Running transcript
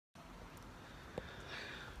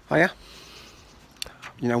Hiya.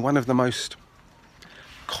 You know, one of the most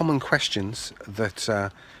common questions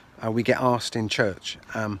that we get asked in church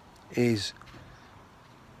is,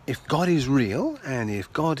 if God is real and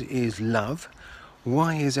if God is love,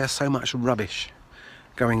 why is there so much rubbish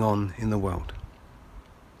going on in the world?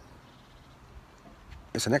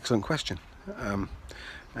 It's an excellent question.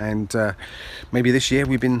 And maybe this year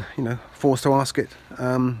we've been, forced to ask it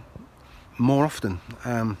more often.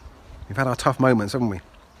 We've had our tough moments, haven't we?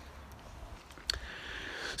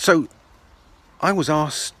 So I was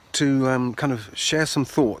asked to kind of share some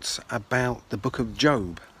thoughts about the book of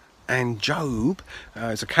Job. And Job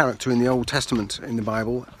is a character in the Old Testament in the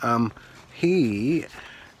Bible. He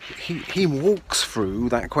walks through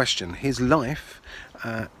that question. His life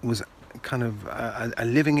was kind of a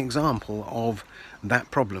living example of that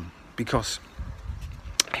problem, because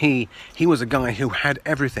he was a guy who had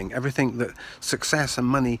everything that success and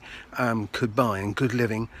money could buy, and good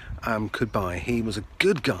living could buy. He was a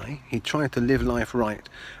good guy. He tried to live life right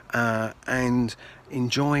and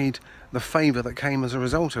enjoyed the favour that came as a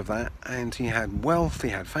result of that. And he had wealth, he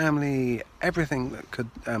had family, everything that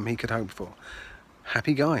he could hope for.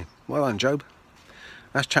 Happy guy. Well done, Job.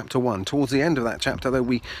 That's chapter 1. Towards the end of that chapter, though,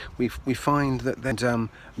 we find that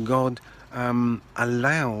God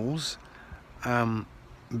allows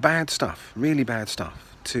bad stuff, really bad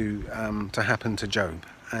stuff, to happen to Job,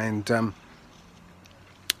 and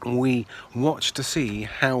we watch to see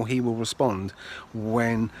how he will respond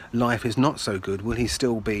when life is not so good. Will he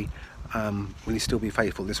still be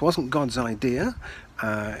faithful? This wasn't God's idea.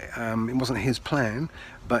 It wasn't his plan,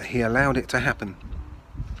 but he allowed it to happen.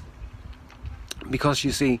 Because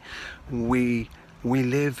you see, we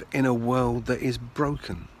live in a world that is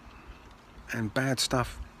broken, and bad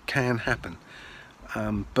stuff can happen.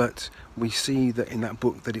 But we see that in that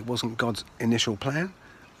book that it wasn't God's initial plan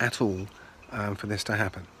at all for this to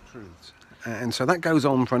happen. And so that goes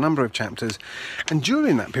on for a number of chapters. And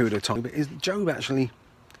during that period of time, Job actually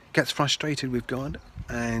gets frustrated with God,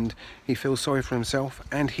 and he feels sorry for himself,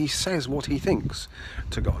 and he says what he thinks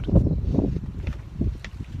to God.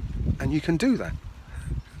 And you can do that.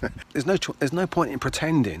 There's no point in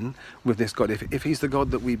pretending with this God. If he's the God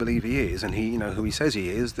that we believe he is, and he, who he says he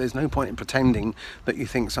is, there's no point in pretending that you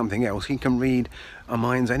think something else. He can read our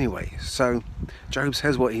minds anyway. So Job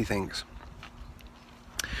says what he thinks.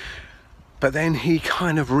 But then he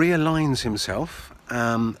kind of realigns himself,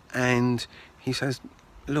 and he says,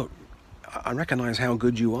 look, I recognize how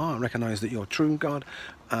good you are. I recognize that you're true, God,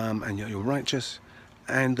 and you're righteous,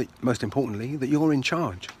 and that, most importantly, that you're in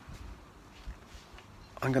charge.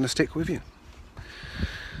 I'm going to stick with you.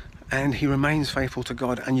 And he remains faithful to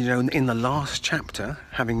God. And in the last chapter,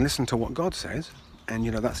 having listened to what God says, and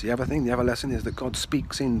that's the other thing, the other lesson is that God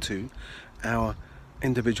speaks into our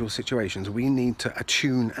individual situations. We need to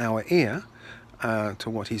attune our ear to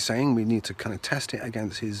what he's saying. We need to kind of test it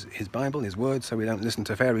against his Bible, his word, so we don't listen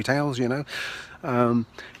to fairy tales,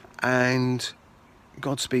 and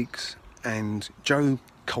God speaks, and Job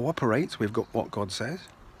cooperates with what God says.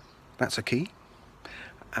 That's a key.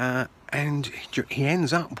 And he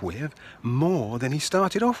ends up with more than he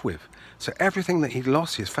started off with. So everything that he'd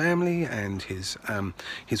lost, his family and his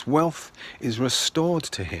wealth, is restored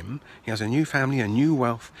to him. He has a new family, a new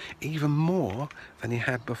wealth, even more than he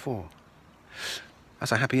had before.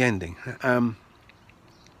 That's a happy ending.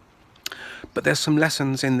 But there's some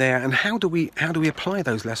lessons in there, and how do we apply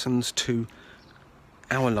those lessons to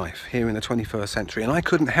our life here in the 21st century? And I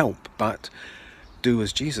couldn't help but do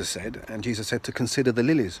as Jesus said, and Jesus said to consider the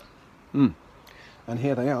lilies. And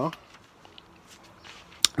here they are.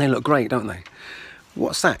 They look great, don't they?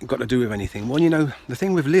 What's that got to do with anything? Well, the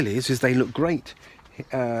thing with lilies is they look great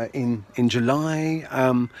in July.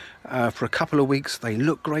 For a couple of weeks, they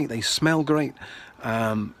look great, they smell great.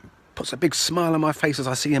 Puts a big smile on my face as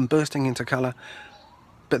I see them bursting into colour.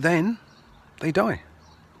 But then they die.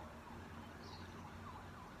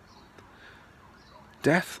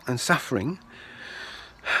 Death and suffering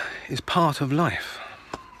is part of life.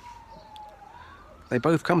 They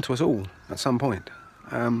both come to us all at some point.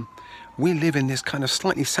 We live in this kind of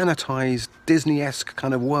slightly sanitized, Disney-esque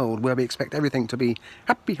kind of world where we expect everything to be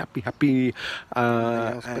happy, happy, happy,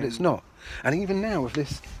 but it's not. And even now, with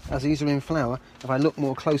this, as these are in flower, if I look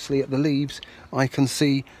more closely at the leaves, I can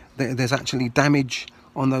see that there's actually damage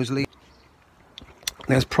on those leaves.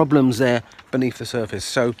 There's problems there beneath the surface.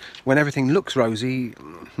 So when everything looks rosy,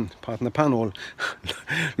 pardon the pun, or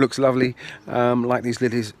looks lovely, like these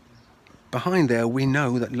lilies, behind there we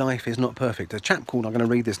know that life is not perfect. I'm going to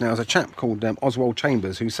read this now, there's a chap called Oswald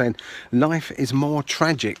Chambers who said, life is more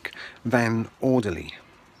tragic than orderly.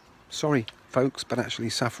 Sorry folks, but actually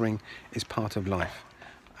suffering is part of life.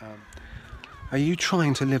 Are you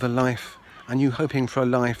trying to live a life, and you hoping for a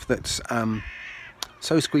life that's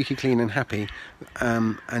so squeaky clean and happy,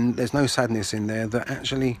 and there's no sadness in there, that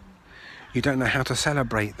actually you don't know how to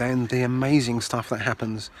celebrate then the amazing stuff that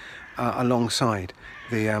happens alongside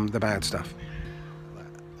the bad stuff?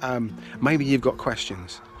 Maybe you've got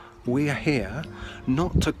questions. We are here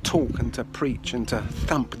not to talk and to preach and to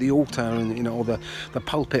thump the altar and, you know, or the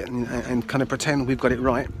pulpit and kind of pretend we've got it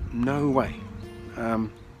right. No way.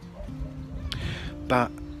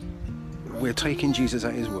 But we're taking Jesus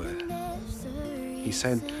at his word. He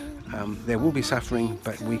said there will be suffering,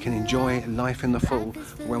 but we can enjoy life in the full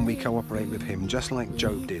when we cooperate with him, just like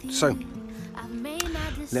Job did. So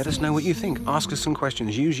let us know what you think. Ask us some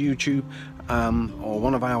questions. Use YouTube or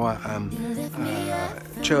one of our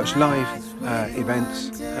church live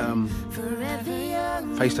events,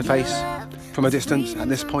 face to face, from a distance at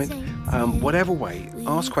this point. Whatever way,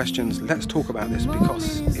 ask questions. Let's talk about this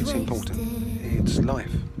because it's important. It's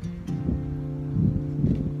life.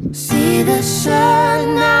 See the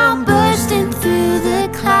sun now bursting through the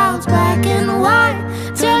clouds, black and white,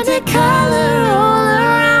 turn to color all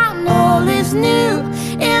around. All is new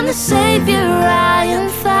in the Savior I am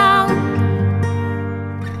found.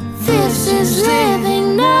 This is living